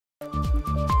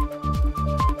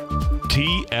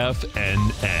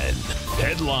TFNN.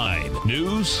 Headline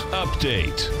News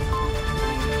Update.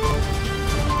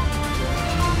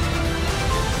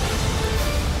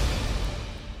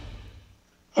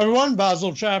 Everyone,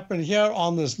 Basil Chapman here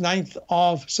on this 9th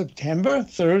of September,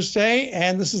 Thursday,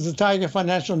 and this is the Tiger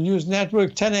Financial News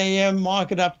Network, 10 a.m.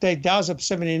 market update. Dow's up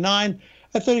 79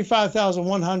 at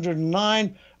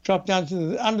 35,109, dropped down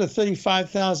to under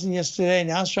 35,000 yesterday.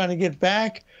 Now it's trying to get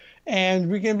back, and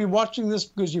we're going to be watching this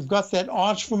because you've got that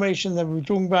arch formation that we were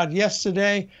talking about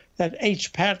yesterday, that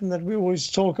H pattern that we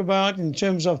always talk about in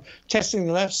terms of testing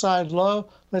the left side low.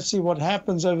 Let's see what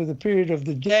happens over the period of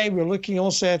the day. We're looking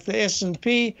also at the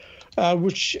S&P,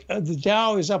 which the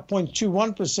Dow is up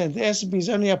 0.21%. The S&P is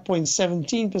only up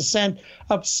 0.17%,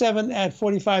 up 7 at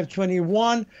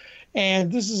 45.21.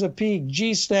 And this is a peak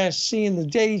G/C in the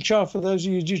daily chart for those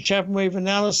of you who do Chapman wave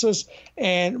analysis.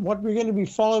 And what we're going to be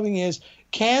following is,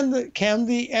 can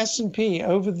the S&P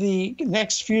over the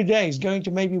next few days, going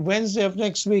to maybe Wednesday of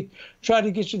next week, try to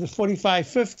get to the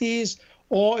 45.50s?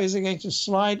 Or is it going to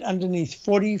slide underneath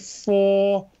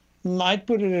 44? Might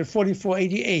put it at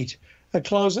 44.88. A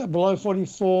close below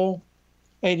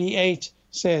 44.88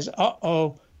 says,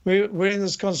 uh-oh, we're in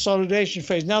this consolidation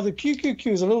phase. Now, the QQQ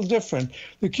is a little different.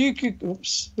 The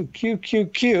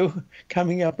QQQ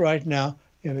coming up right now.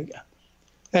 Here we go.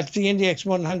 That's the Index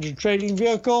 100 trading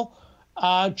vehicle.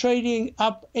 Trading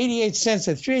up 88 cents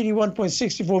at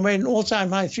 381.64, made an all-time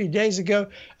high 3 days ago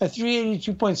at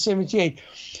 382.78.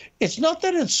 It's not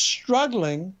that it's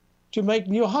struggling to make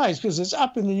new highs because it's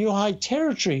up in the new high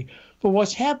territory. But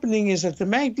what's happening is that the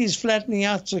MACD is flattening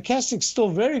out. Stochastic's still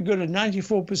very good at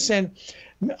 94%.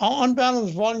 On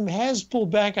balance, volume has pulled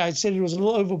back. I said it was a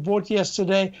little overbought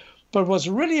yesterday. But what's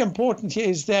really important here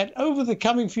is that over the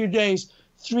coming few days,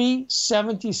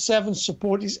 377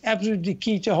 support is absolutely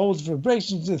key to hold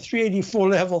vibrations to the 384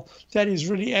 level. That is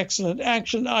really excellent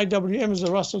action. IWM is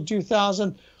the Russell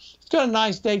 2000. It's got a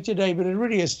nice day today, but it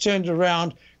really has turned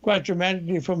around quite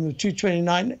dramatically from the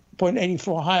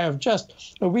 229.84 high of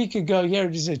just a week ago. Here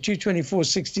it is at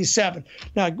 224.67.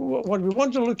 Now, what we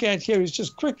want to look at here is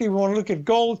just quickly, we want to look at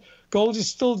gold. Gold is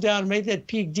still down, made that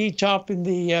peak D top in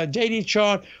the daily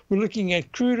chart. We're looking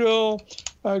at crude oil.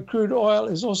 Crude oil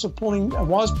is also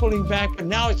was pulling back, but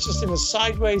now it's just in a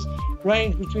sideways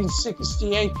range between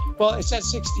 68. Well, it's at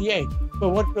 68. But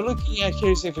what we're looking at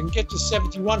here is if we can get to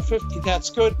 71.50, that's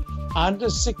good. Under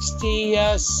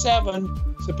 67,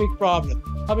 it's a big problem.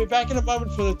 I'll be back in a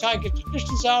moment for the Tiger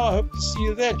Traditions Hour. I hope to see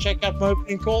you there. Check out my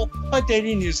opening call, my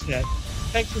daily newsnet.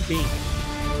 Thanks for being here.